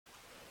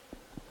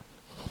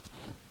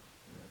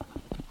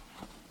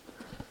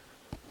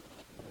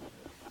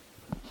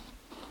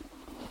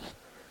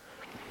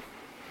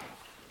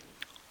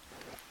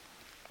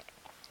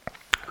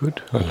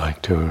Good. I'd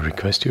like to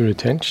request your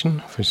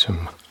attention for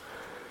some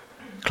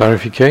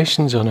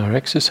clarifications on our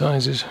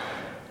exercises.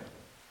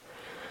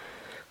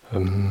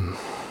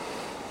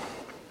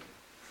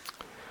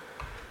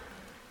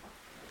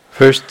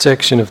 First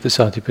section of the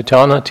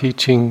Satipatthana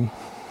teaching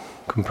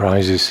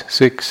comprises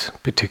 6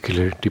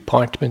 particular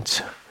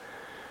departments: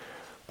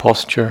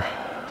 posture,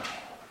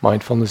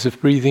 mindfulness of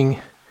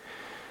breathing,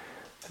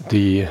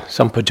 the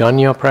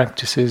Sampajanya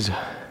practices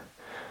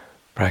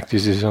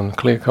on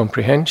clear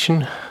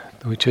comprehension,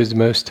 which is the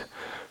most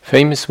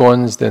famous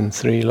ones, then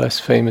 3 less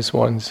famous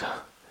ones,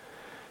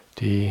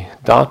 the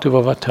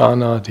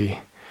Dhatuvavatana, the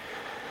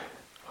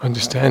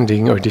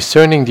understanding or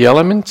discerning the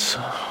elements,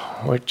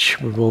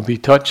 which we will be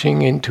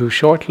touching into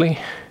shortly,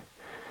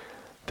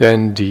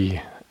 then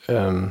the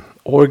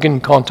organ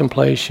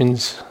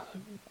contemplations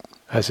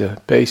as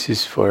a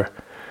basis for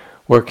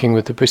working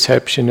with the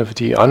perception of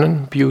the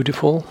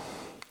unbeautiful,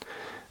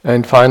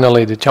 and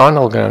finally the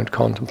charnel ground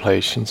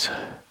contemplations,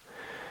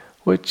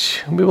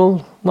 which we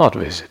will not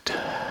visit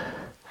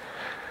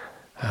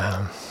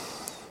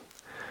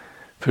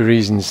for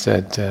reasons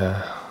that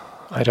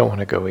I don't want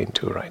to go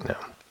into right now.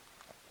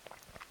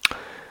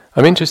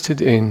 I'm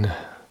interested in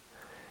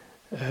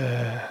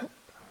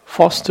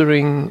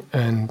fostering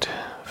and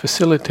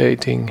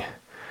facilitating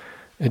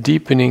a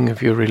deepening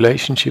of your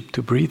relationship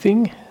to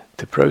breathing,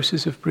 the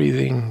process of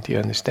breathing, the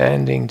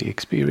understanding, the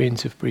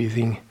experience of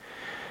breathing,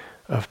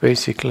 of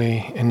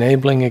basically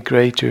enabling a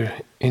greater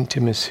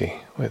intimacy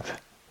with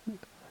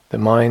the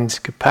mind's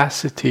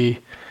capacity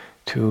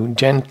to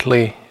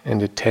gently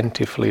and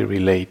attentively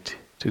relate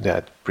to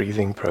that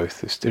breathing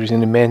process. There is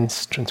an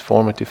immense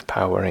transformative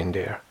power in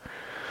there.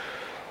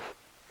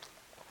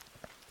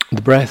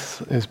 The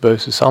breath is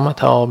both a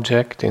samatha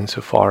object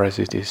insofar as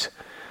it is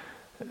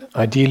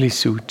ideally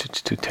suited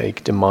to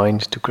take the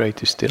mind to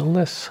greater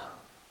stillness.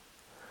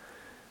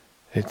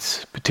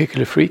 Its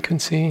particular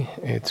frequency,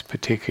 its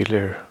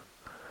particular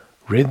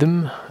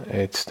rhythm,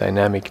 its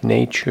dynamic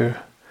nature,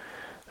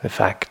 the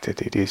fact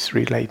that it is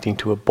relating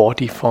to a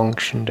body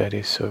function that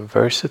is so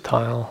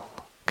versatile,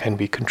 can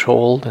be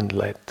controlled and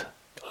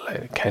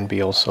can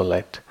be also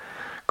let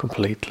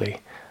completely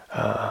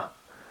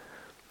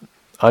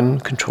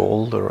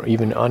uncontrolled or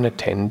even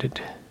unattended.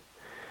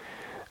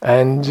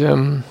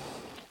 And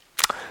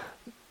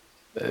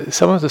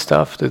some of the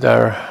stuff that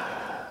our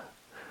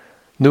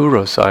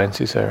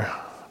neurosciences are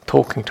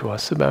talking to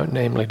us about,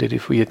 namely that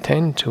if we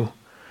attend to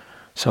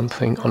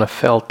something on a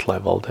felt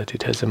level, that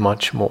it has a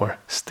much more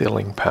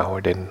stilling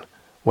power than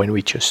when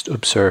we just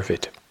observe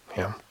it.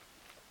 Yeah.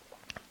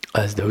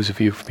 As those of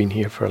you who've been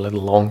here for a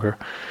little longer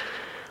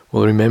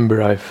will remember,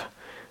 I've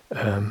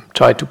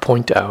tried to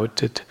point out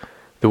that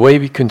the way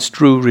we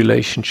construe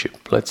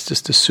relationship, let's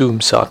just assume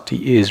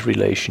Sati is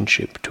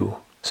relationship to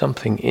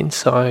something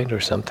inside or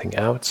something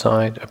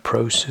outside, a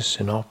process,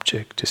 an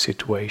object, a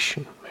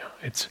situation. Yeah.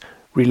 It's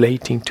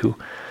relating to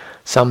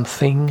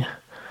something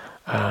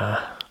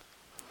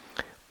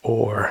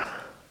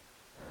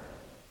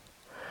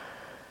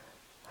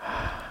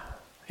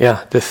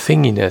the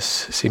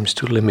thinginess seems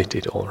to limit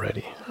it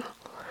already.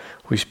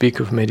 We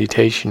speak of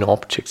meditation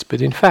objects,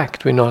 but in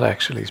fact we're not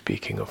actually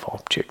speaking of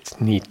objects,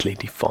 neatly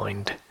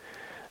defined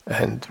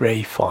and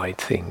reified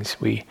things.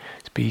 We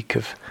speak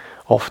of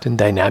often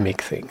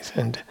dynamic things,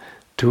 and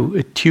to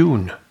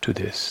attune to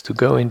this, to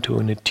go into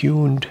an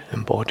attuned,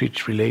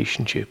 embodied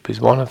relationship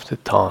is one of the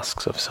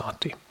tasks of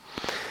Sati.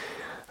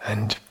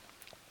 And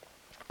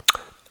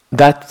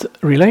that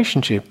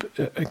relationship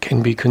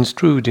can be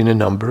construed in a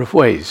number of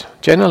ways.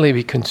 Generally,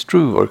 we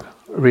construe a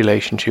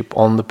relationship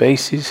on the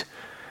basis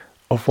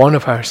of one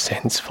of our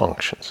sense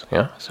functions.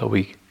 Yeah? So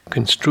we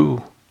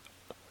construe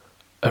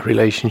a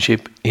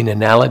relationship in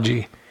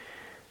analogy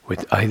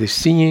with either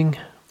seeing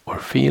or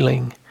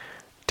feeling,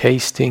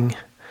 tasting,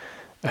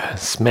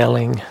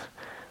 smelling,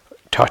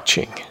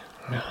 touching.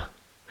 Yeah?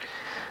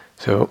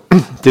 So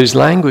there's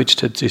language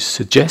that is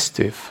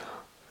suggestive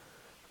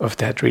of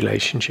that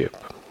relationship.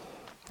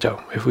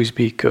 So if we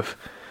speak of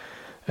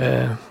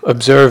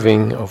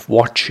observing, of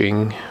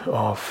watching,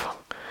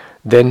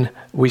 then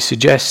we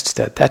suggest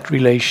that that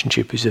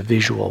relationship is a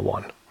visual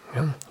one.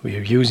 Yeah? We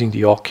are using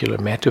the ocular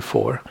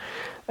metaphor,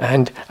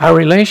 and our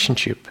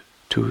relationship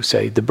to,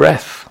 say, the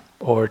breath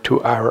or to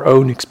our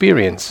own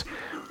experience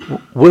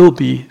will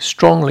be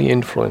strongly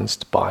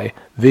influenced by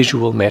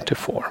visual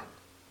metaphor.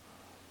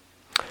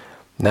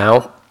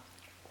 Now,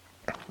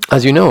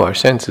 as you know, our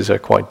senses are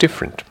quite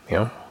different.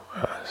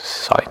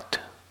 Sight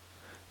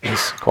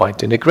is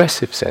quite an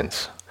aggressive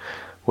sense.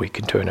 We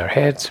can turn our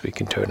heads, we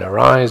can turn our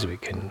eyes, we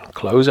can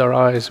close our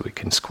eyes, we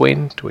can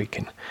squint, we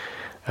can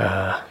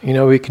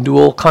do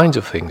all kinds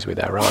of things with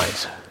our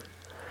eyes,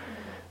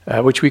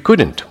 which we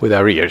couldn't with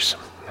our ears.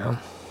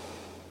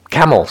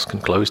 Camels can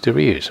close their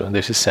ears when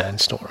there's a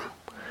sandstorm.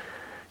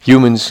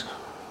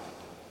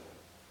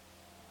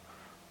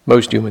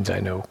 Most humans I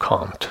know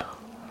can't.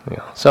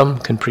 Some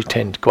can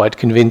pretend quite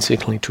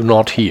convincingly to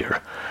not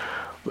hear.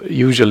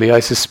 Usually I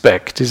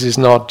suspect this is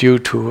not due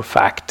to a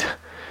fact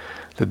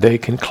that they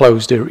can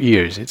close their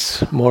ears.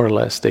 It's more or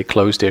less they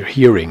close their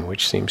hearing,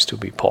 which seems to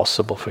be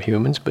possible for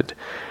humans, but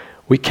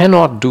we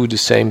cannot do the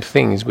same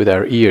things with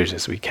our ears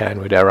as we can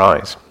with our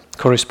eyes.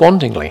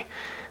 Correspondingly,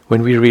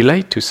 when we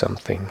relate to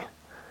something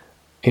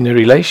in a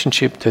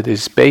relationship that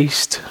is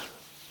based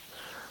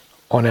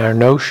on our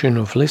notion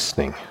of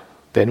listening,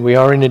 then we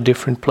are in a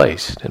different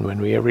place than when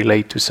we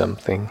relate to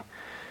something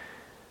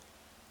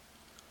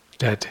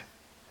that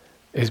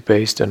is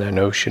based on our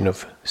notion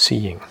of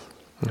seeing.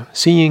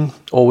 Seeing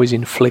always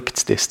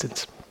inflicts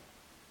distance.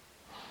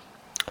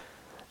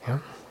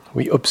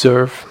 We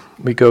observe,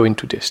 we go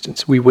into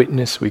distance. We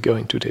witness, we go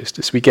into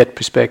distance. We get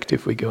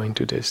perspective, we go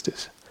into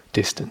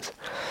distance.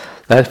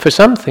 Now, for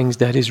some things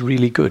that is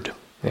really good.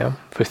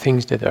 For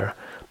things that are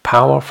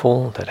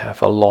powerful, that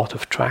have a lot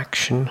of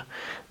traction,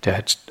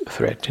 that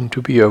threaten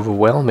to be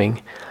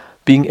overwhelming,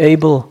 being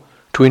able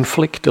to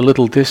inflict a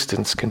little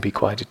distance can be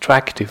quite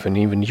attractive and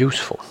even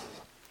useful.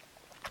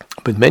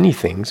 But many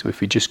things,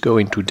 if we just go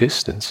into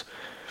distance,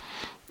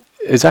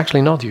 is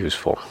actually not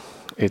useful.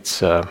 It's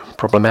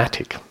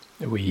problematic.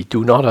 We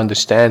do not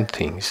understand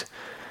things.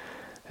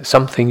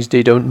 Some things,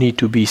 they don't need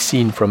to be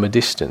seen from a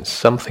distance.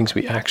 Some things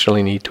we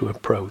actually need to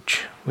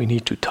approach. We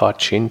need to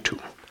touch into.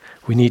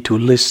 We need to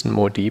listen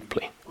more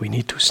deeply. We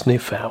need to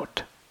sniff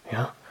out.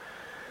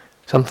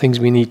 Some things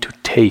we need to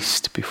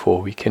taste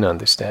before we can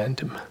understand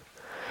them.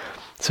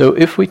 So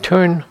if we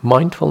turn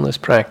mindfulness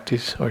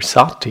practice, or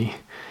Sati,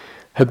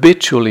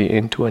 habitually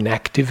into an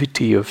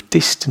activity of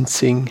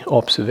distancing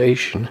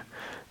observation,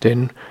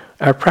 then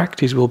our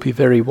practice will be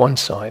very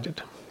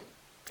one-sided.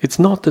 It's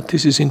not that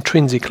this is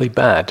intrinsically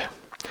bad,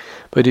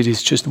 but it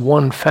is just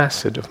one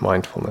facet of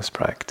mindfulness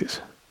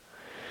practice.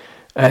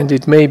 And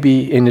it may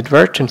be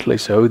inadvertently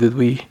so that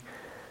we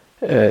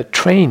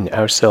train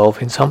ourselves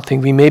in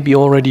something we may be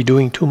already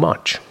doing too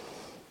much.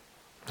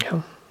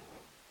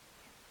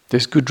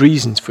 There's good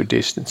reasons for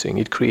distancing.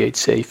 It creates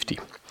safety.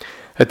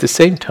 At the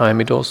same time,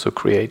 it also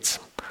creates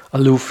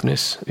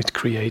aloofness. It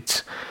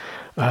creates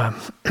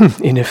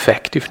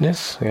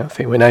ineffectiveness.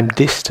 When I'm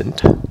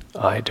distant,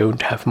 I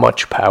don't have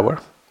much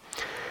power.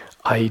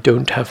 I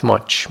don't have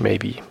much,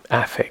 maybe,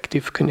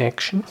 affective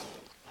connection.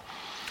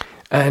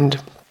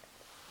 And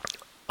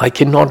I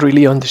cannot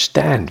really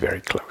understand very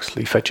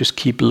closely if I just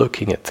keep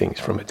looking at things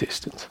from a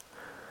distance.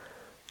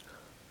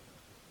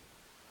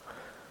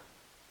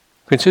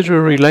 Consider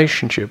a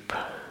relationship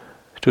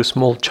to a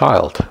small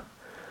child.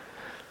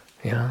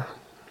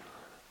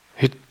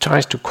 It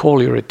tries to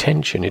call your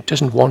attention. It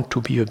doesn't want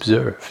to be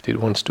observed. It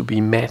wants to be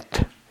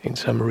met in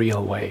some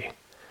real way.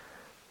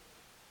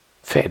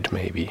 Fed,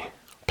 maybe.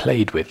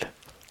 Played with.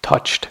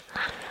 Touched.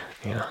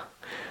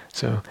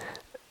 So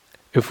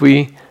if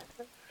we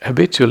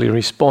habitually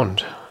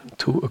respond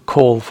to a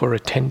call for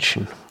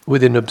attention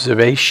with an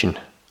observation,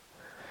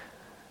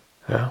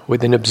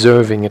 with an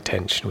observing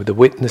attention, with a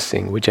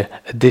witnessing, with a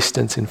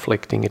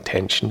distance-inflicting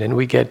attention, then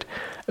we get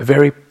a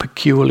very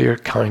peculiar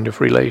kind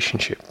of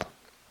relationship.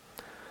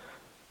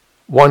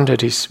 One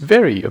that is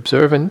very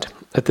observant,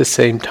 at the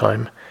same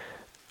time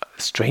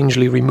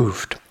strangely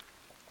removed.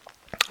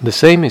 The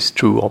same is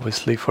true,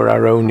 obviously, for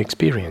our own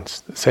experience.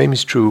 The same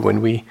is true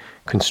when we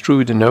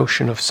construe the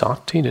notion of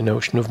Sati, the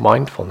notion of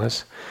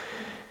mindfulness,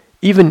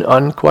 even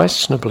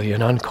unquestionably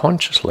and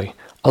unconsciously,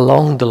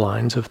 along the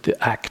lines of the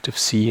act of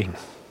seeing.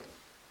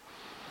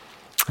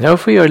 Now,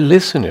 if we are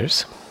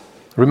listeners,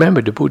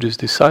 remember the Buddha's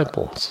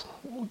disciples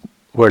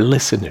were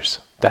listeners.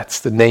 That's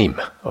the name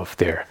of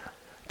their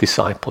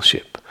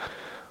discipleship.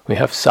 We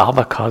have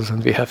savakas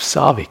and we have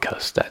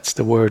savikas. That's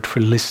the word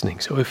for listening.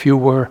 So if you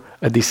were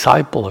a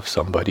disciple of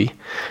somebody,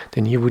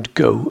 then you would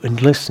go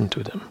and listen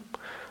to them.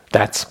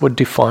 That's what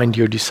defined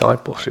your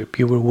discipleship.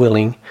 You were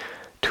willing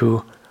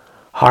to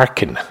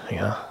hearken,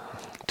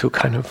 to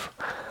kind of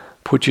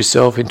put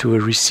yourself into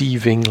a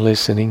receiving,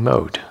 listening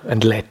mode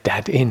and let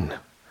that in.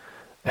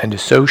 And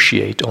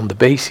associate on the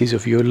basis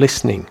of your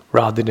listening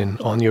rather than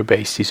on your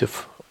basis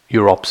of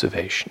your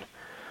observation.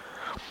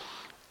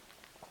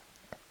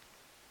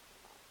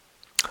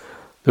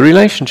 The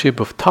relationship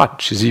of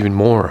touch is even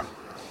more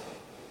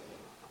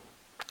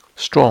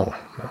strong.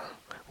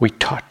 We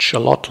touch a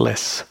lot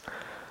less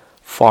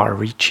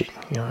far-reaching.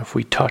 If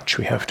we touch,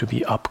 we have to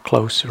be up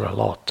closer a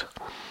lot.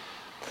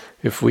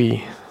 If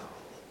we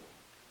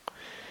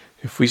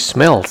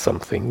smell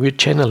something, we're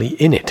generally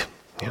in it.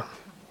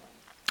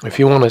 If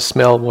you want to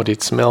smell what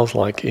it smells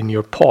like in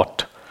your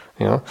pot,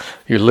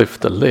 you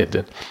lift the lid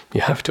and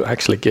you have to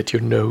actually get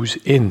your nose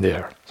in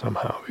there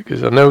somehow,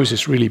 because the nose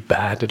is really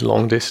bad at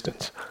long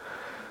distance.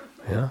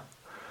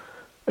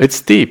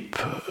 It's deep,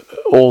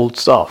 old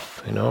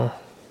stuff,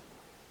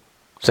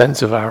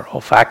 Sense of our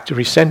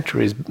olfactory center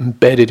is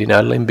embedded in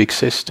our limbic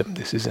system.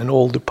 This is an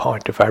older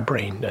part of our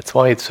brain. That's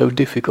why it's so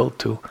difficult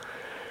to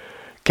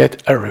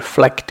get a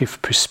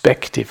reflective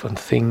perspective on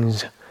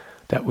things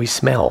that we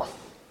smell.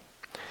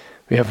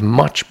 We have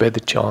much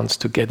better chance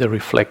to get a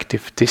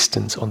reflective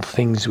distance on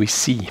things we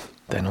see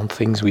than on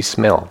things we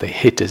smell. They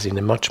hit us in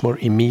a much more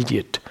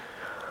immediate,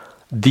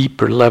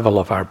 deeper level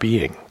of our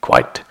being.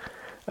 Quite,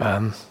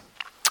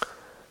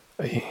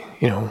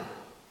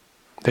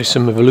 There's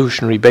some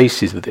evolutionary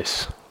basis of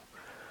this.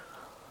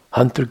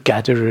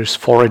 Hunter-gatherers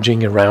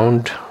foraging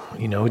around,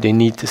 they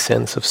need the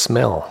sense of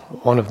smell.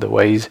 One of the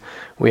ways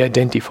we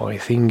identify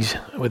things,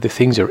 whether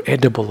things are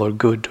edible or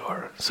good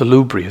or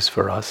salubrious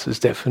for us, is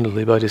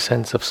definitely by the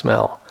sense of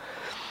smell.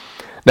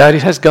 Now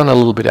it has gone a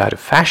little bit out of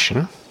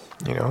fashion,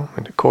 in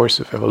the course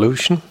of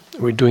evolution.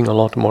 We're doing a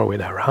lot more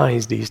with our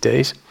eyes these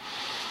days.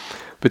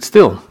 But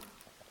still,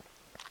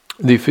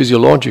 the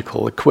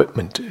physiological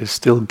equipment is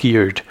still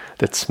geared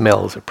that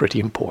smells are pretty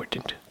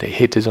important. They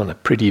hit us on a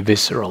pretty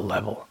visceral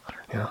level,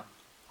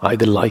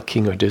 either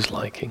liking or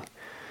disliking.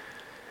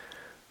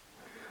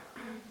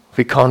 If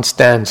we can't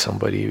stand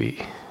somebody,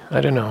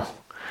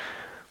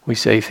 we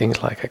say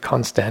things like, I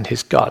can't stand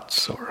his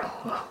guts, or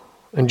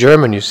in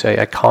German you say,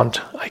 I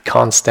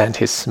can't stand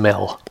his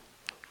smell,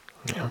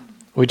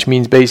 which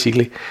means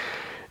basically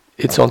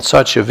it's on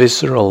such a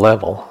visceral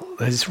level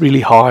that it's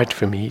really hard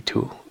for me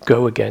to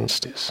go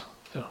against this.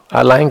 So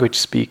our language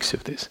speaks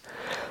of this.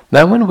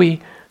 Now when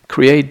we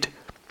create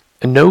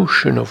a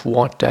notion of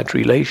what that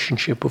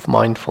relationship of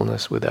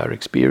mindfulness with our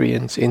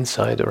experience,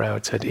 inside or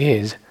outside,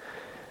 is,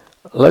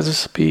 let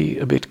us be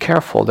a bit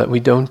careful that we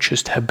don't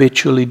just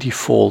habitually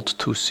default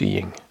to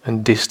seeing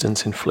and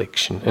distance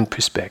infliction and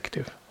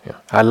perspective.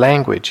 Our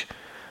language,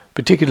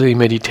 particularly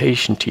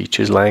meditation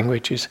teachers'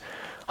 language, is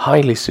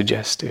highly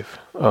suggestive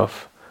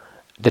of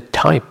the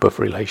type of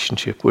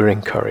relationship we're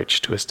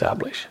encouraged to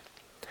establish.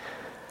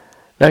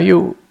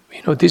 Now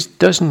this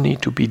doesn't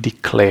need to be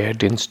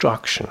declared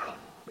instruction.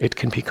 It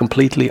can be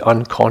completely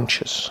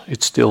unconscious.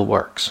 It still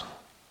works.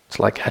 It's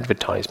like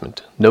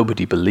advertisement.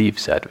 Nobody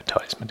believes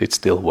advertisement. It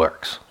still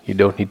works. You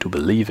don't need to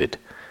believe it.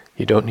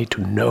 You don't need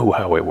to know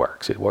how it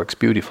works. It works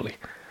beautifully.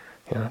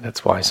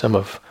 That's why some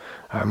of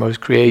our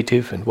most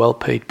creative and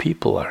well-paid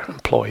people are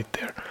employed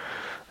there.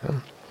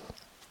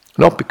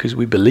 Not because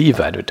we believe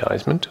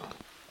advertisement,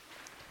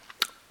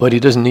 but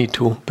it doesn't need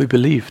to be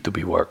believed to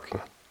be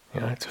working.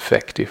 It's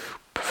effective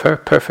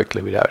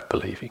perfectly without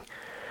believing.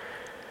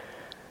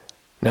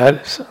 Now,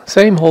 the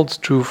same holds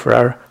true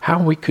for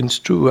how we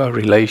construe our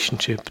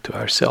relationship to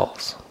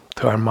ourselves,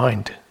 to our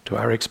mind, to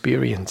our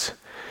experience.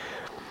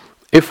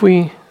 If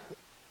we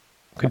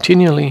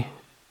continually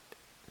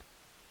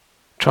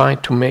try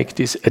to make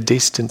this a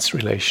distance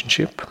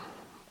relationship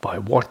by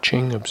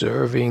watching,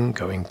 observing,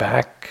 going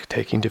back,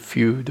 taking the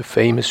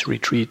famous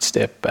retreat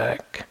step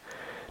back,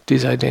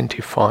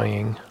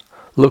 disidentifying,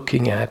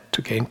 looking at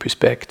to gain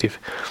perspective,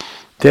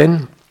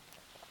 then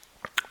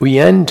we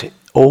end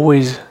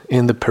always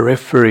in the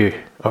periphery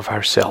of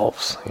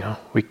ourselves.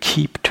 We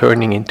keep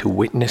turning into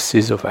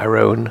witnesses of our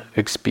own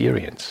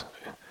experience.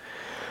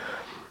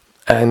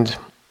 And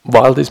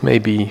while this may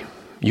be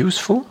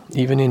useful,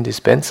 even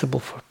indispensable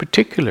for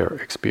particular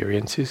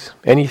experiences,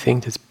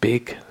 anything that's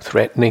big,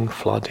 threatening,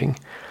 flooding,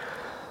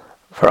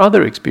 for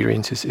other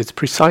experiences it's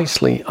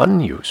precisely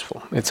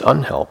unuseful, it's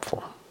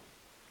unhelpful.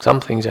 Some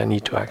things I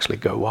need to actually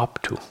go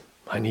up to,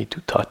 I need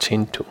to touch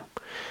into,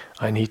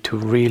 I need to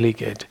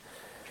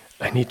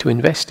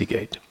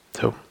investigate.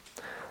 So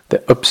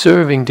the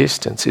observing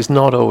distance is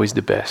not always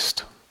the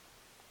best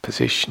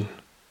position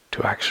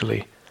to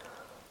actually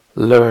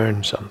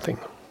learn something,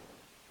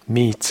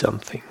 meet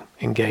something,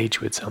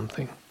 engage with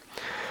something.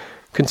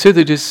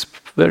 Consider this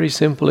very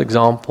simple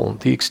example.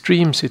 The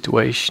extreme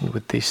situation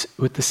with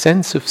the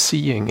sense of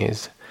seeing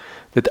is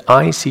that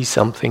I see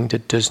something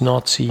that does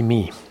not see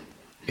me.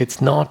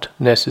 It's not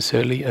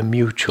necessarily a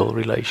mutual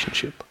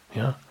relationship.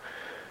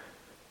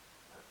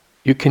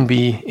 You can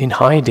be in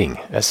hiding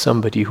as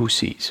somebody who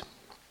sees.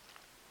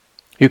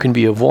 You can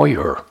be a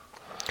voyeur,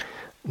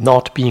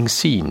 not being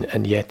seen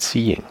and yet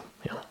seeing.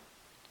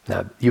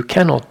 Now, you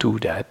cannot do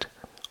that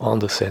on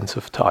the sense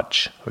of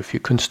touch. If you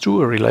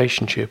construe a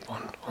relationship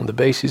on the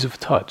basis of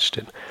touch,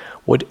 then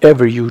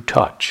whatever you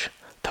touch,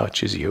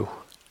 touches you.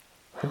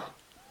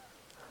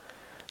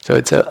 So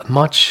it's a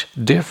much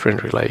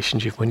different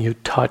relationship when you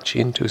touch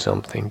into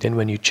something than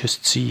when you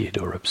just see it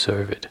or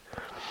observe it.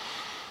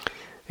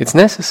 It's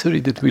necessary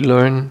that as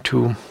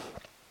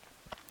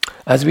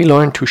we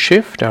learn to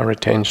shift our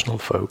attentional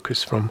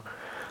focus from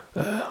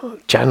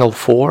channel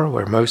 4,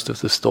 where most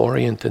of the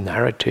story and the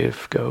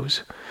narrative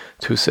goes,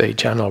 to say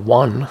channel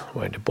 1,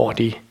 where the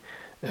body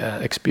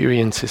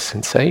experiences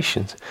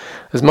sensations,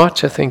 as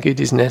much I think it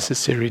is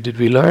necessary that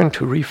we learn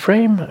to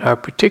reframe our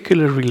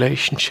particular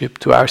relationship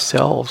to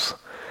ourselves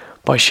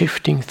by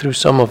shifting through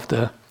some of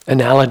the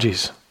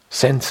analogies,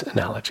 sense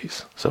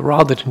analogies. So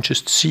rather than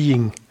just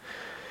seeing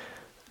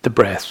the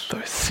breath,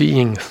 or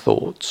seeing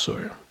thoughts,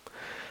 or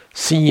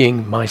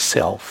seeing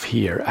myself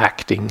here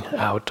acting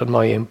out on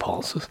my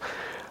impulses,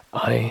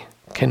 I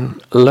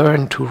can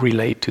learn to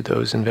relate to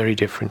those in a very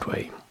different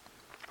way.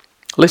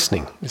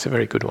 Listening is a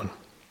very good one.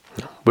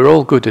 We're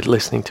all good at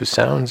listening to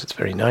sounds. It's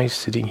very nice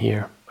sitting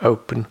here,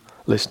 open,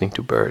 listening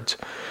to birds.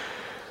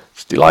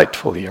 It's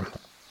delightful here.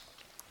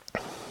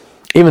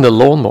 Even the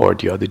lawnmower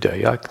the other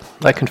day,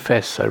 I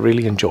confess I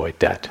really enjoyed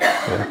that.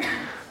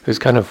 There's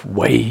kind of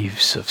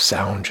waves of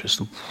sound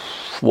just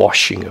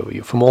washing over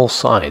you from all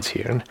sides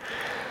here. And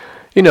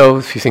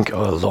if you think,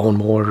 oh,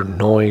 lawnmower,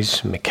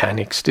 noise,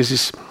 mechanics, this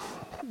is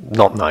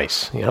not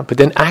nice, but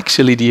then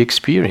actually the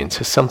experience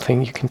is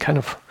something you can kind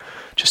of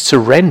just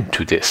surrender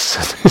to this.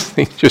 This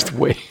thing just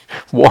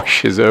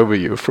washes over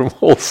you from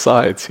all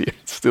sides here.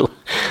 It's still,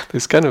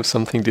 there's kind of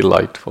something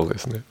delightful,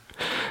 isn't it?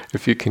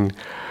 If you can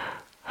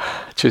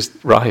just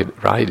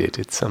ride it,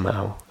 it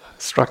somehow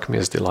struck me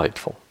as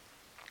delightful.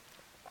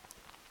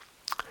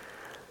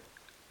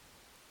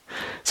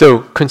 So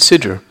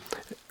consider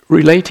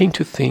relating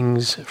to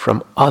things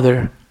from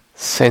other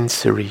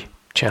sensory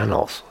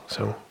channels.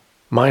 So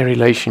my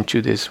relation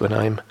to this when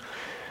I'm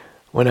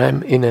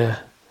in the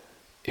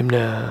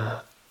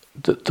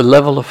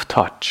level of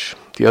touch.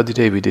 The other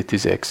day we did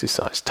this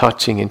exercise,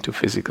 touching into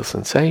physical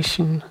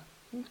sensation,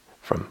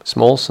 from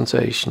small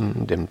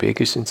sensation, then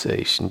bigger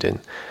sensation, then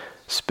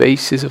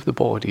spaces of the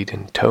body,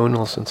 then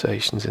tonal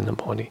sensations in the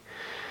body.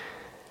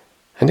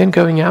 And then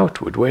going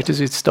outward, where does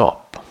it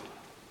stop?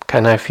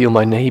 Can I feel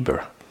my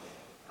neighbor?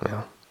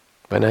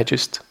 When I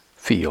just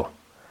feel.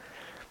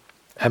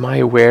 Am I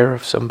aware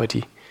of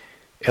somebody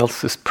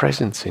else's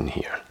presence in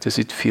here? Does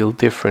it feel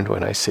different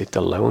when I sit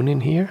alone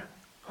in here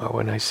or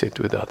when I sit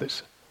with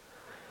others?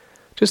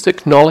 Just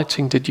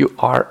acknowledging that you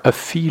are a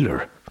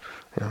feeler.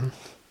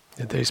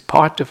 That there's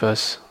part of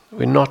us,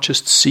 we're not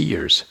just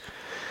seers,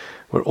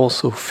 we're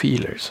also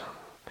feelers.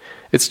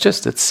 It's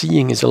just that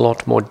seeing is a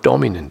lot more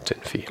dominant than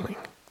feeling.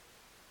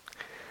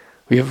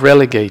 We have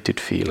relegated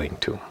feeling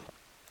to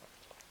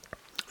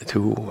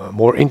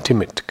more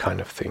intimate kind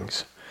of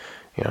things.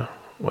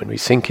 When we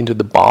sink into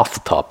the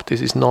bathtub,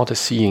 this is not a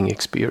seeing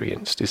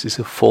experience. This is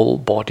a full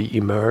body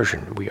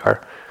immersion. We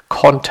are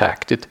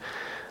contacted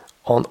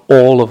on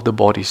all of the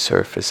body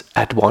surface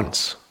at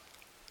once.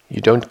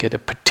 You don't get a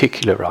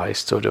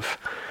particularized sort of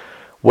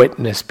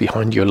wetness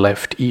behind your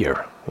left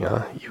ear.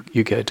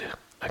 You get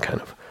a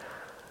kind of,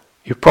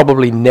 you're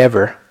probably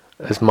never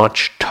as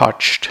much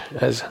touched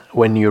as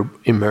when you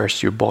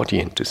immerse your body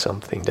into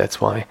something. That's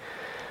why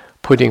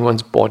putting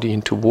one's body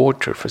into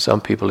water for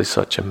some people is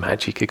such a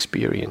magic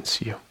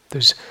experience.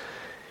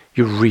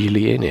 You're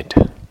really in it.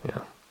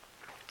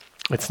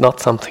 It's not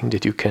something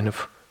that you can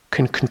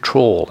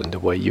control in the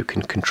way you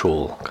can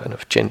control kind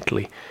of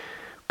gently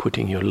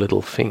putting your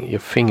your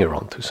finger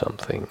onto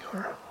something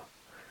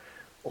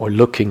or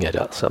looking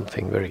at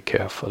something very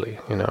carefully.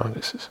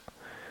 This is,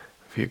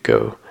 if you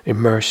go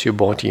immerse your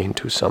body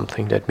into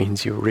something, that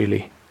means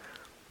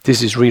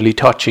this is really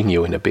touching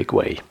you in a big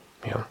way.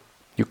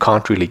 You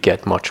can't really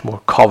get much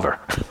more cover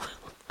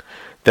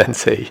than,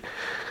 say,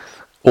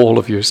 all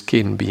of your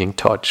skin being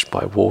touched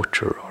by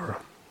water or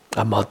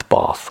a mud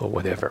bath or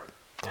whatever.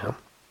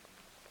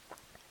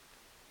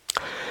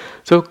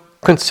 So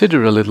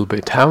consider a little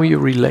bit how you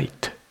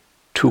relate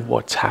to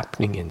what's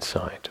happening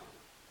inside.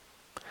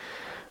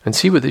 And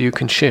see whether you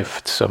can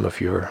shift some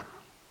of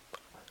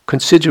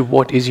consider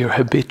what is your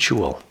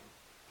habitual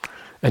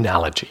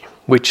analogy.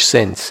 Which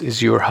sense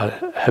is your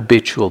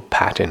habitual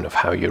pattern of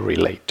how you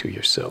relate to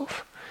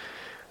yourself?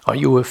 Are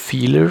you a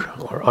feeler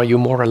or are you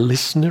more a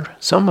listener?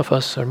 Some of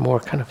us are more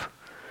kind of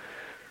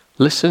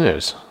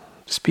listeners.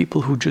 It's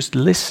people who just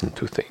listen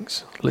to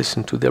things,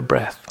 listen to their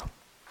breath,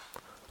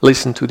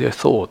 listen to their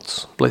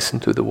thoughts, listen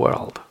to the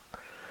world.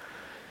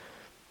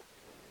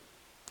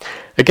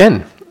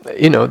 Again,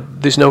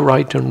 there's no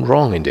right and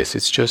wrong in this.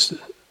 It's just,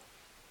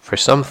 for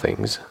some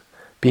things,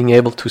 being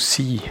able to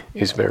see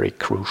is very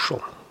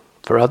crucial.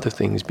 For other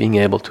things, being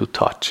able to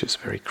touch is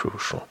very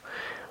crucial.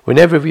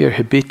 Whenever we are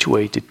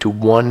habituated to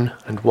one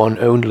and one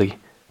only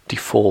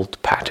default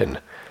pattern,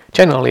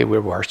 generally we're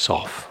worse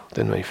off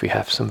than if we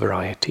have some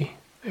variety,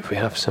 if we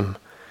have some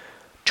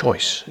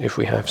choice, if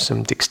we have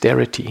some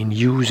dexterity in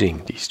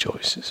using these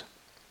choices.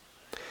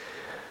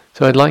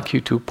 So I'd like you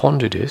to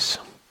ponder this,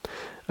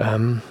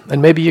 and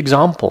maybe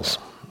examples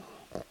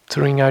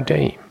during our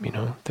day.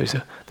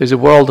 There's a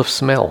world of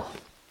smell.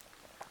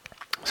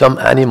 Some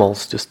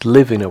animals just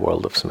live in a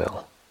world of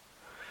smell.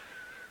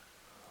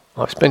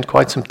 I've spent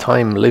quite some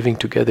time living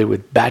together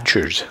with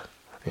badgers,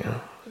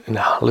 in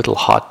a little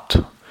hut.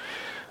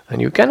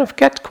 And you kind of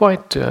get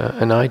quite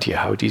an idea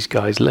how these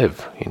guys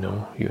live.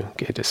 You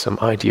get some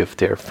idea of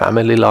their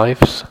family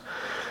lives.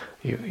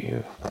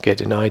 You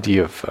get an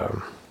idea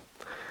of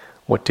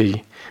what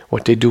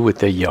they do with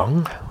their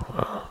young.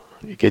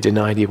 You get an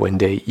idea when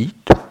they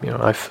eat.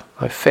 I've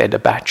fed a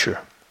badger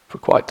for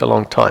quite a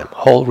long time, a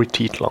whole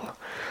retreat long.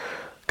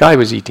 Guy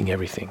was eating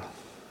everything.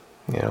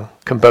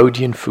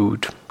 Cambodian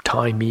food,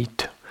 Thai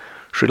meat,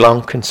 Sri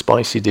Lankan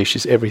spicy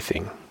dishes,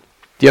 everything.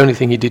 The only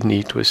thing he didn't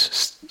eat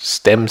was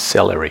stem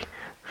celery.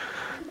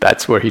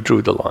 That's where he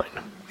drew the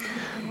line.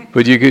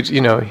 But you could,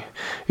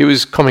 he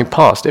was coming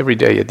past every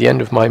day at the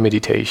end of my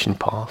meditation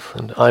path,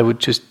 and I would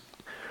just,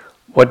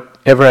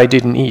 whatever I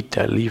didn't eat,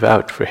 I leave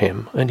out for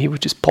him, and he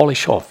would just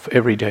polish off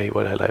every day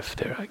what I left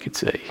there. I could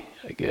say,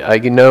 I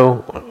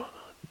know,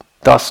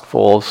 dust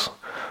falls,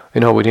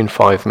 within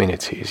 5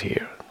 minutes he's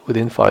here.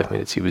 Within 5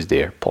 minutes he was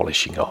there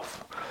polishing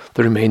off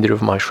the remainder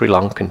of my Sri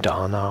Lankan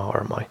dana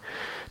or my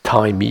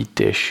Thai meat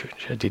dish,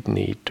 which I didn't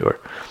eat, or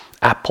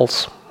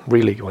apples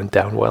really went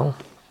down well.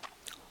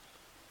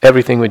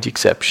 Everything with the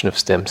exception of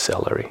stem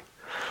celery.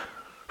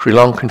 Sri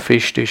Lankan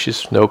fish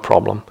dishes, no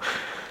problem.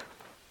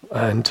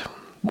 And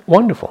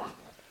wonderful.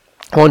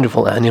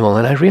 Wonderful animal.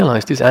 And I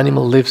realized this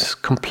animal lives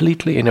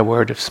completely in a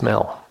world of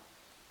smell.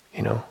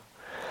 You know.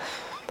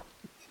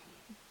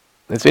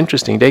 It's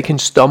interesting. They can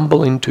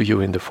stumble into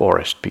you in the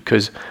forest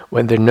because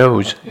when their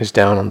nose is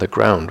down on the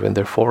ground, when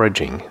they're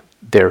foraging,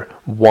 their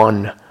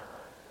one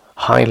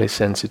highly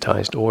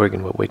sensitized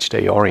organ with which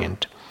they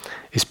orient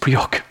is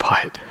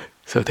preoccupied.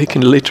 So they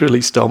can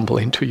literally stumble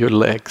into your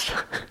legs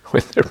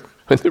when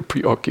they're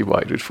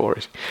preoccupied with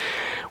foraging.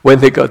 When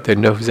they got their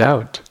nose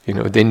out, you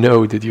know, they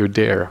know that you're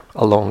there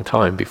a long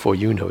time before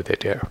you know they're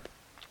there.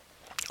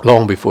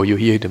 Long before you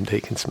hear them,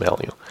 they can smell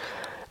you.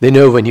 They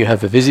know when you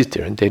have a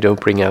visitor and they don't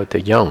bring out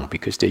their young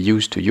because they're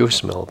used to your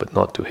smell but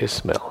not to his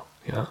smell.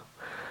 Yeah.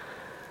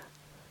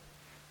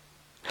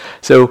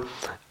 So,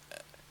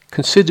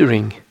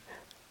 considering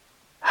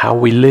how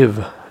we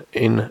live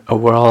in a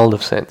world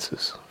of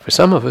senses, for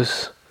some of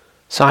us,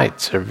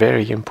 sights are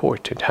very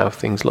important, how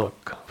things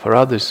look. For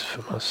others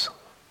from us,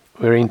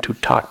 we're into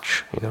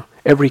touch. You know,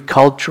 every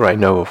culture I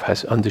know of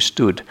has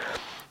understood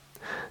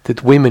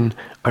that women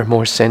are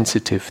more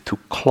sensitive to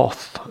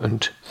cloth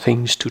and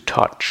things to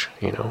touch,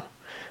 you know.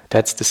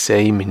 That's the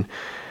same in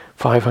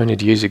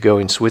 500 years ago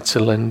in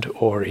Switzerland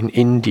or in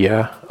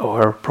India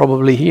or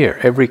probably here.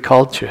 Every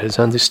culture has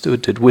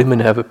understood that women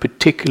have a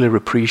particular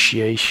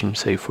appreciation,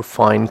 say, for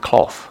fine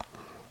cloth.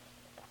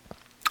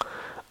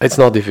 It's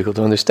not difficult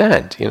to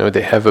understand. You know,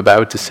 they have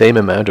about the same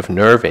amount of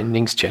nerve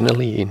endings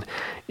generally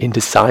in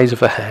the size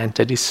of a hand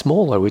that is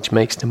smaller, which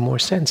makes them more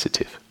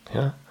sensitive.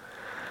 Yeah.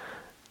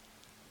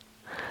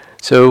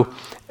 So,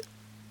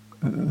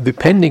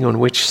 depending on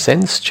which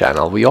sense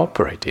channel we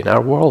operate in, our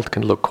world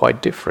can look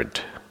quite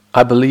different.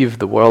 I believe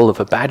the world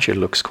of a badger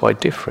looks quite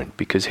different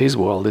because his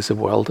world is a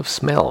world of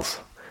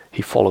smells.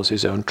 He follows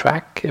his own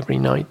track every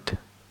night.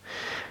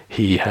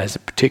 He has a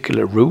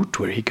particular route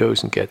where he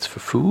goes and gets for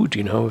food.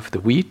 You know, if the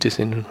wheat is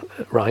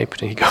ripe,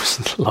 then he goes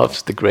and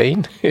loves the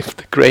grain. If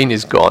the grain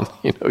is gone,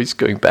 you know, he's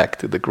going back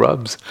to the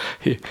grubs.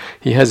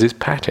 He has his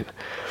pattern.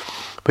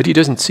 But he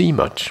doesn't see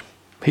much.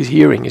 His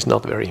hearing is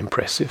not very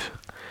impressive.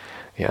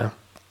 Yeah.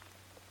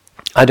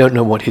 I don't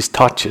know what his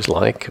touch is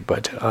like,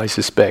 but I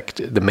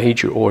suspect the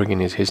major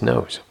organ is his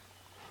nose.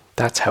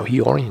 That's how he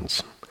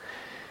orients.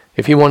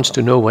 If he wants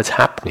to know what's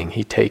happening,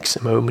 he takes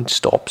a moment,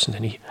 stops, and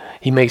then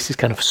he makes these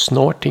kind of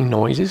snorting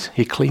noises.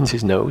 He cleans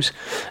his nose,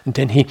 and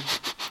then he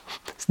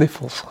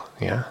sniffles.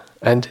 Yeah.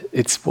 And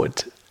it's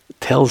what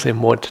tells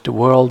him what the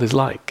world is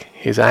like.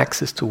 His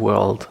access to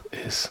world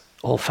is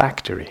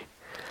olfactory.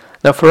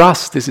 Now for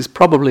us, this is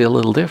probably a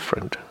little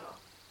different.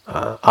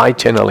 I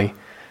generally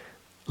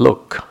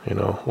look, you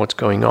know, what's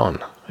going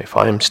on, if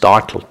I am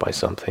startled by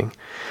something.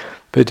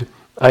 But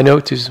I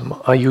notice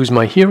I use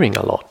my hearing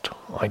a lot.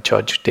 I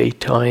judge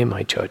daytime,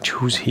 I judge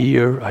who's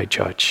here, I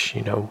judge,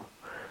 you know,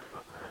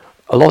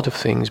 a lot of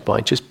things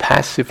by just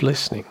passive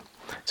listening.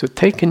 So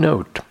take a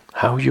note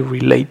how you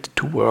relate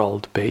to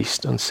world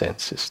based on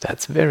senses.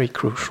 That's very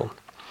crucial.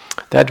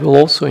 That will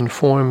also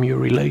inform your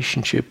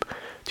relationship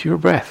to your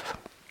breath.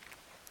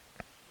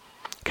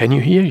 Can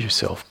you hear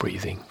yourself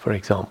breathing, for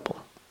example?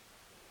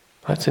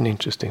 That's an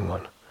interesting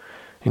one.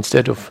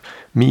 Instead of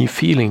me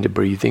feeling the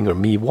breathing or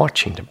me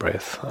watching the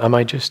breath, am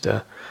I just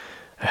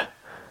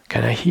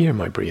can I hear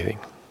my breathing?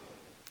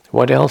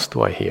 What else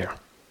do I hear?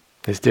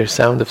 Is there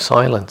sound of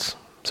silence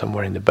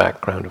somewhere in the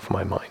background of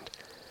my mind?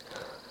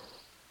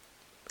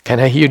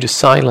 Can I hear the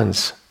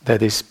silence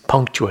that is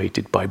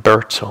punctuated by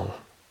birdsong?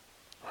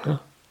 Huh?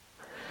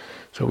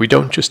 So we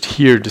don't just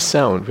hear the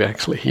sound, we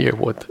actually hear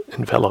what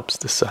envelops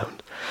the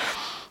sound.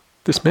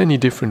 There's many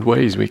different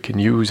ways we can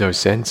use our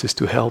senses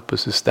to help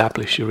us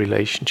establish a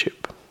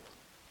relationship.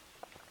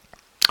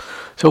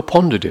 So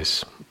ponder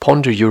this.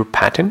 Ponder your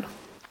pattern.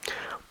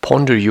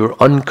 Ponder your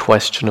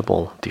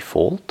unquestionable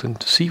default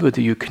and see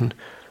whether you can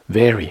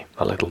vary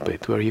a little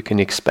bit, where you can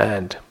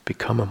expand,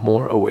 become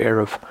more aware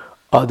of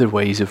other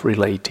ways of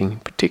relating,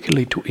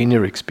 particularly to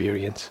inner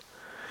experience,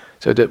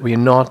 so that we are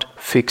not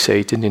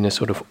fixated in a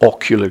sort of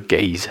ocular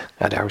gaze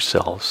at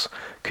ourselves,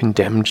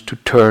 condemned to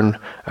turn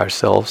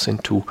ourselves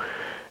into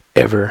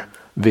ever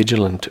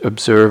vigilant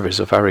observers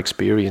of our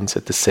experience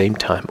at the same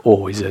time,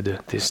 always at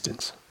a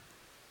distance.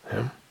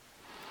 Yeah?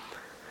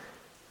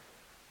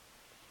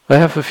 I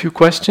have a few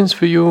questions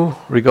for you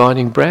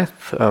regarding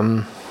breath.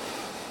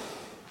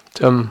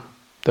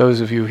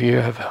 Those of you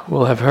here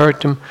will have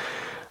heard them.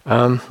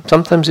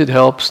 Sometimes it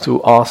helps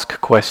to ask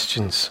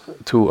questions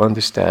to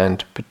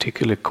understand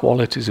particular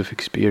qualities of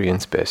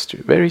experience best.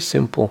 Very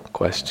simple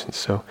questions.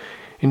 So,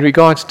 in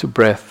regards to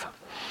breath,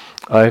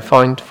 I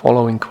find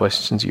following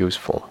questions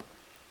useful.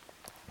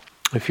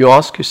 If you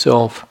ask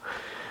yourself,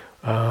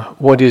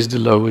 what is the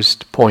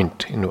lowest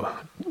point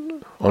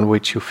on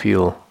which you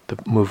feel the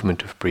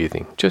movement of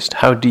breathing? Just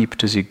how deep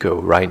does it go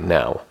right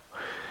now?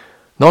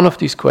 None of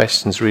these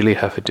questions really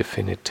have a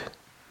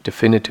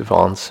definitive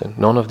answer.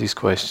 None of these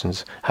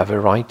questions have a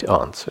right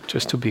answer,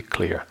 just to be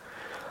clear.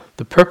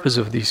 The purpose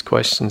of these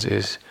questions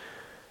is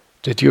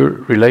that your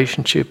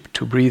relationship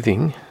to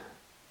breathing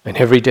An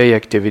everyday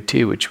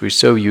activity which we're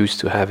so used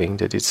to having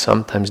that it's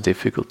sometimes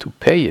difficult to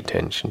pay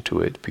attention to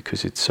it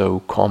because it's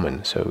so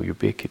common, so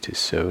ubiquitous,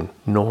 so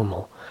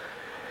normal.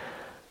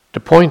 The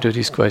point of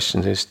these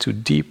questions is to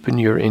deepen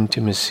your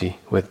intimacy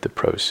with the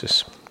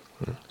process.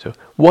 So,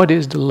 what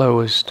is the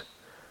lowest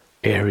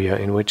area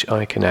in which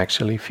I can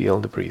actually feel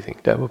the breathing?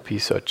 That would be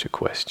such a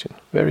question.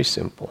 Very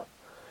simple.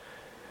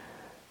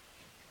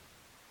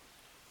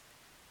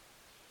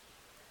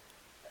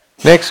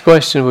 Next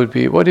question would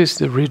be, what is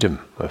the rhythm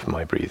of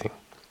my breathing?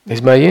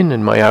 Is my in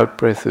and my out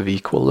breath of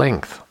equal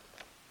length?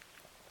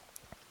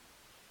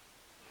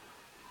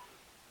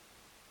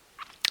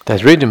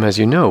 That rhythm, as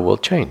you know, will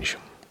change.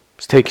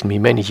 It's taken me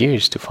many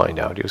years to find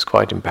out. I was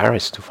quite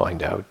embarrassed to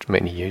find out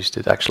many years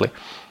that actually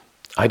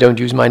I don't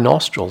use my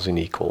nostrils in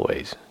equal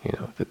ways.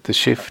 That the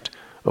shift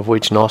of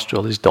which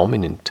nostril is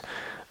dominant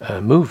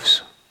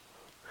moves.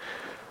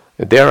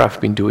 There I've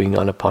been doing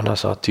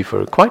Anapanasati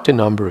for quite a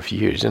number of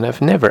years, and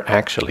I've never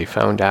actually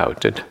found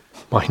out that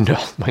my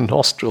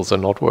nostrils are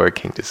not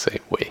working the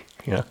same way.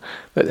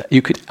 But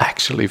you could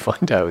actually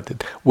find out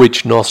that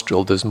which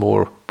nostril does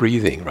more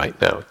breathing right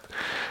now,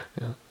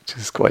 which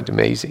is quite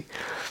amazing.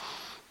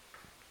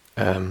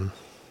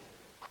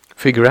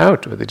 Figure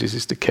out whether this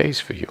is the case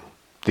for you.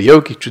 The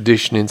yogic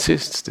tradition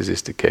insists this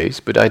is the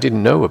case, but I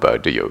didn't know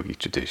about the yogic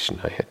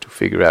tradition. I had to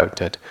figure out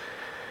that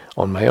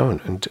on my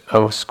own, and I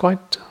was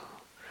quite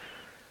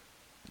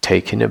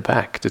taken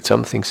aback that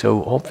something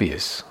so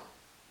obvious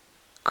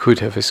could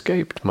have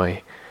escaped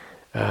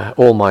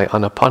all my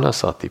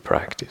anapanasati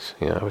practice.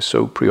 I was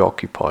so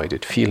preoccupied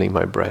at feeling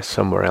my breath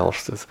somewhere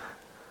else that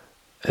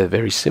a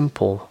very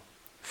simple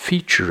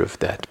feature of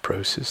that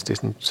process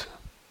didn't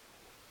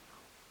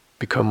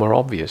become more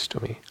obvious to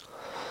me.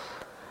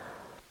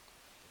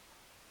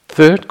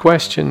 Third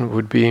question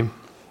would be,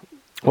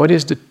 what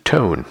is the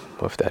tone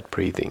of that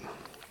breathing?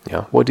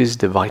 What is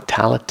the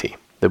vitality,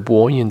 the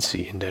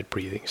buoyancy in that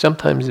breathing?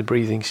 Sometimes the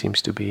breathing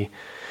seems to be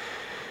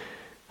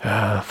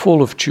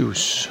full of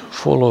juice,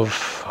 full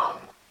of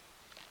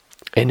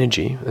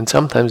energy, and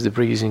sometimes the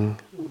breathing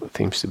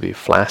seems to be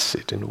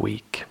flaccid and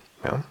weak.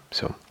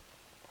 So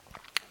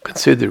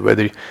consider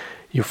whether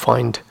you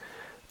find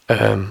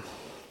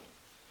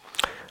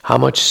how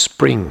much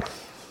spring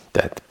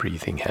that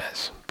breathing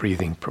has,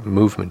 breathing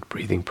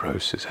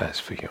process has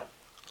for you.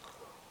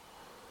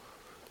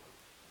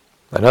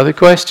 Another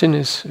question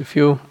is, if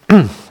you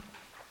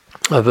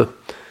have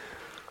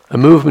a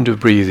movement of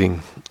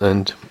breathing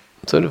and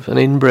sort of an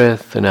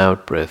in-breath and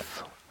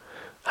out-breath,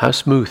 how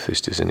smooth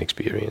is this an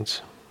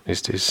experience?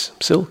 Is this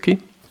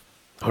silky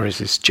or is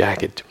this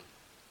jagged?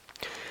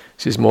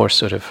 Is this more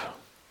sort of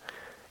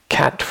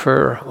cat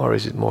fur or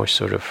is it more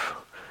sort of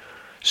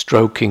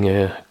stroking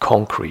a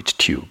concrete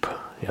tube?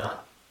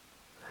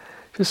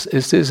 Is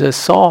this a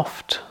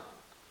soft,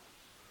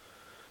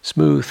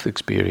 smooth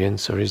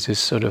experience or is this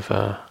sort of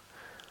a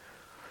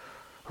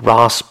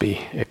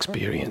raspy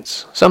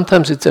experience?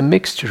 Sometimes it's a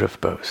mixture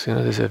of both.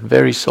 There's a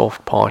very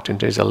soft part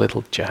and there's a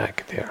little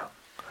jag there.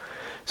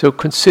 So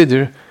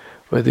consider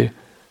whether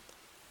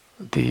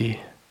the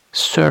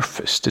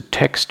surface, the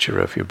texture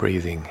of your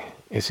breathing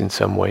is in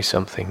some way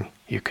something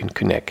you can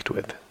connect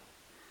with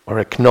or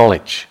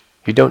acknowledge.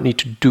 You don't need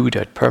to do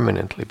that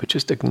permanently, but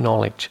just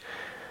acknowledge,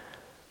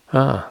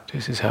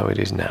 this is how it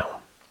is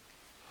now.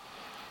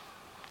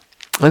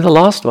 And the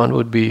last one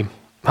would be,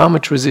 how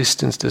much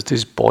resistance does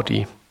this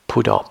body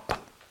put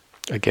up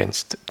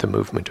against the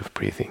movement of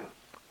breathing?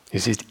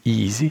 Is it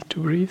easy to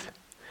breathe?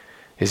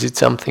 Is it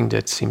something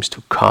that seems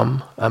to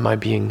come? Am I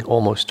being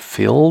almost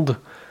filled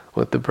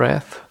with the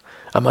breath?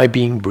 Am I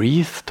being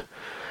breathed?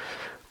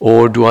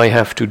 Or do I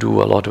have to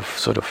do a lot of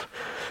sort of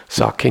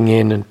sucking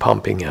in and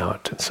pumping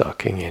out and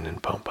sucking in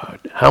and pump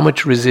out? How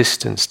much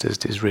resistance does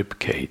this rib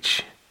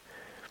cage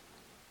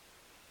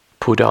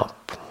put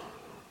up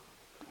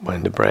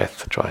when the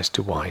breath tries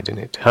to widen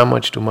it? How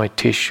much do my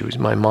tissues,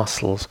 my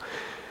muscles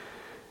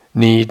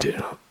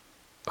need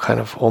kind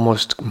of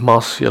almost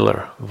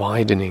muscular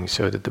widening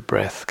so that the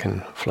breath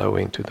can flow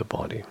into the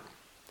body?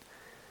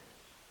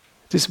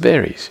 This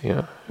varies.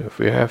 If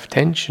we have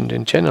tension,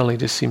 then generally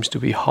this seems to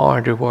be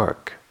harder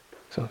work.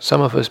 So some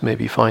of us may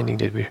be finding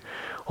that we're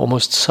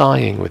almost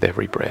sighing with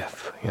every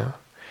breath.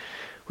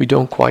 We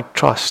don't quite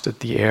trust that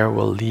the air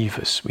will leave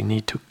us. We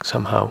need to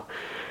somehow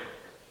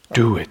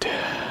do it.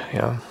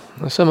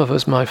 Some of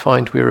us might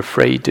find we're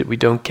afraid that we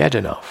don't get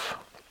enough.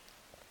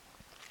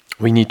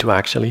 We need to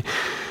actually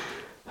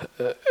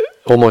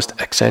almost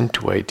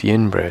accentuate the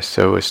in-breath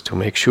so as to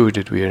make sure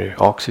that we are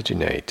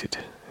oxygenated.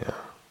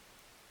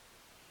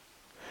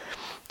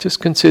 Just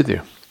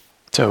consider.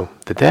 So,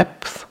 the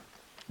depth,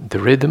 the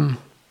rhythm,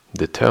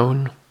 the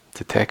tone,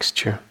 the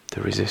texture,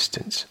 the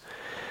resistance.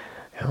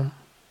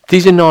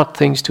 These are not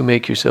things to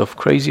make yourself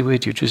crazy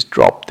with. You just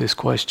drop this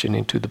question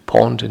into the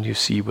pond and you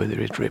see whether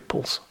it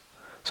ripples.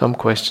 Some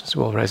questions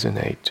will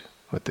resonate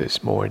with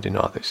this more than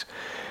others.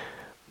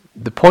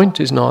 The point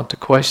is not the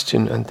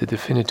question and the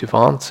definitive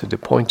answer. The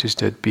point is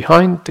that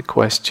behind the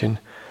question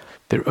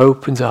there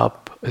opens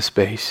up a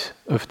space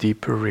of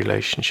deeper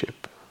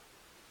relationship.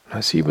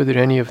 Now see whether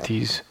any of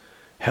these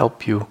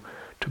help you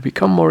to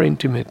become more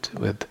intimate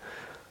with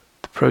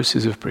the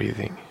process of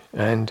breathing,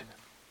 and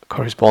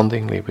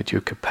correspondingly with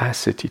your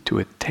capacity to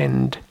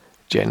attend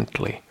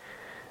gently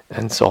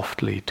and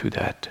softly to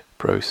that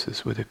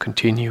process with a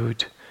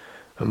continued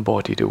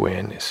embodied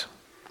awareness.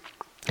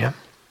 Yeah?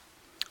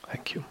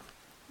 Thank you.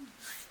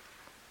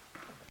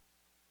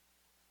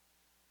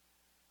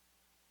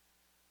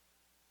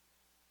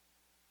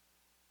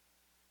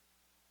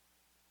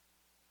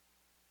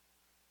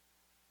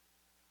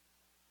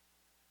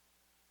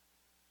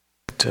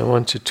 I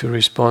wanted to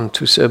respond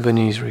to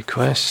Sebani's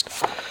request.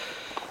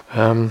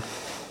 The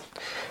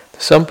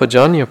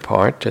Sampajanya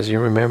part, as you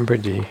remember,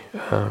 the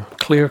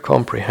clear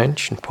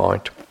comprehension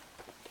part.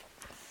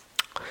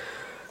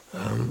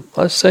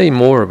 I'll say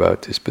more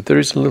about this, but there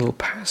is a little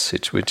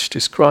passage which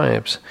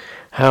describes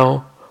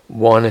how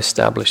one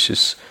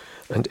establishes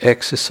and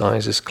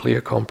exercises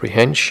clear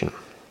comprehension.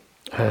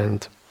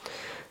 And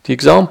the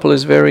example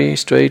is very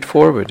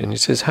straightforward, and it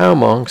says, how,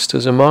 monks,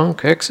 does a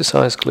monk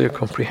exercise clear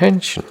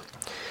comprehension?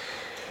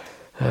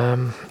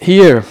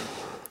 Here,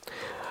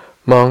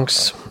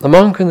 monks, the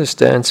monk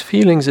understands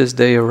feelings as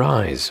they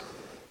arise.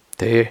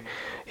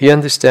 He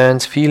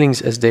understands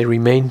feelings as they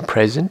remain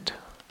present.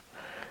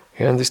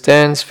 He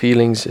understands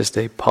feelings as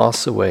they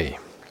pass away.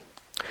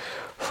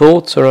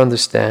 Thoughts are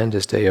understood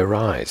as they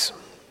arise.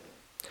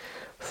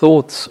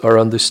 Thoughts are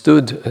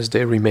understood as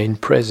they remain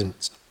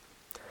present.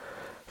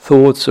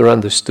 Thoughts are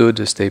understood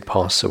as they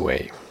pass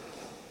away.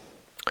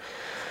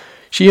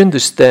 She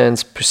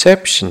understands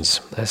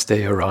perceptions as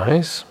they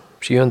arise.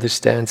 She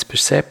understands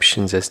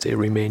perceptions as they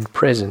remain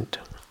present.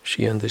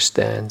 She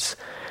understands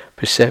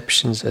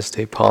perceptions as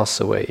they pass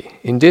away.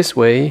 In this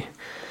way,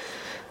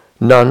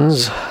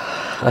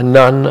 a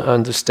nun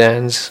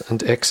understands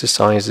and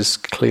exercises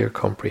clear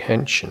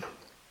comprehension.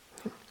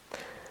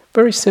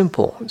 Very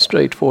simple,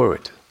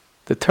 straightforward.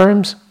 The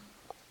terms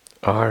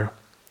are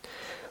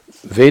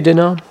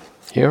Vedana,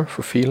 here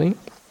for feeling.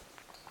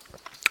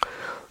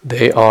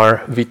 They are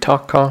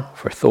Vitakka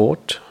for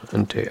thought,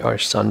 and they are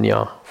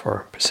Sanya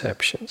for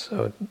perception.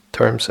 So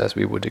terms as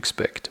we would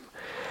expect.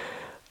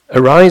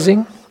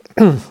 Arising,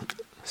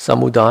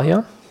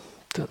 Samudaya,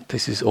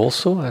 this is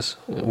also as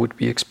would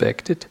be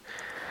expected.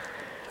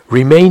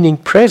 Remaining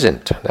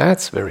present,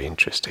 that's very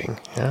interesting.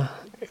 Yeah?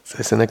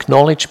 It's an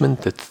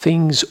acknowledgement that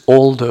things,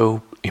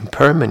 although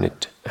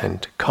impermanent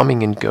and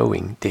coming and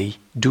going, they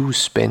do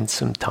spend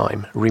some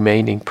time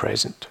remaining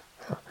present.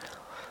 Yeah?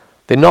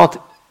 They're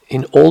not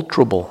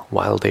inalterable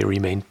while they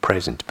remain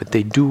present, but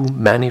they do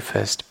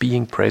manifest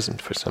being present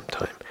for some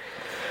time.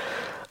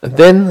 And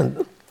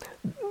then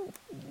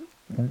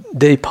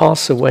they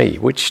pass away,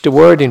 which the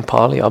word in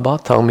Pali,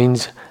 abhatang,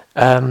 means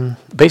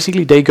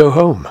basically they go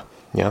home.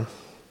 Yeah.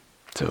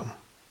 So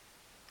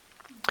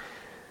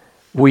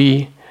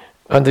we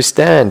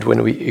understand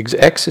when we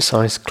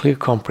exercise clear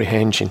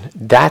comprehension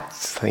that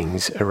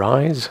things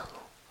arise,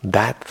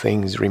 that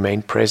things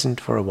remain present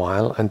for a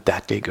while, and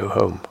that they go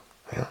home.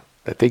 Yeah?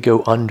 That they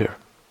go under.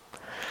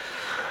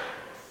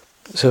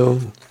 So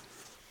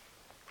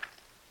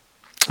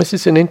this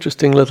is an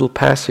interesting little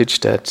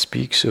passage that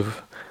speaks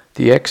of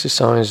the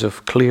exercise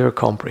of clear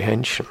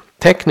comprehension.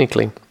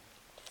 Technically,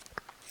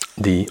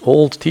 the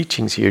old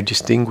teachings here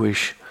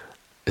distinguish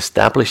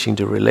establishing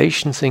the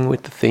relation thing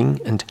with the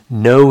thing and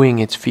knowing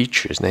its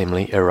features,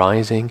 namely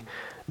arising,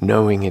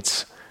 knowing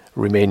its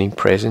remaining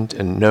present,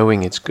 and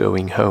knowing its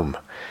going home.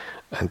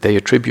 And they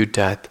attribute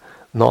that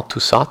not to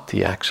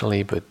Sati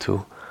actually, but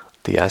to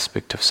the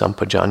aspect of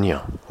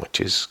Sampajanya, which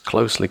is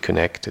closely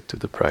connected to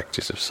the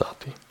practice of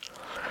Sati.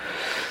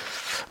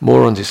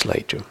 More on this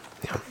later.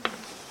 Yeah.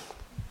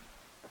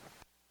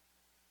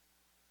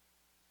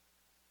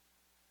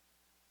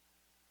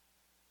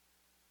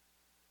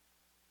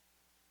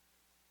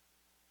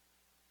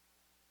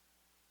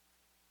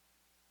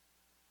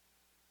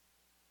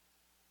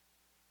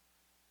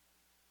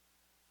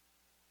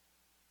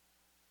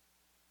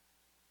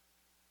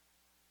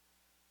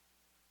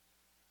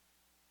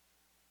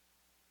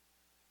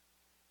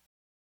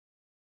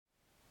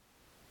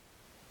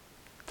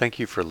 Thank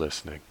you for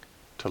listening.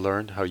 To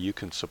learn how you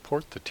can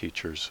support the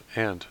teachers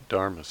and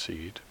Dharma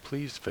Seed,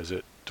 please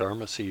visit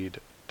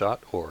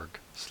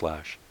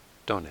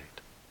dharmaseed.org/donate.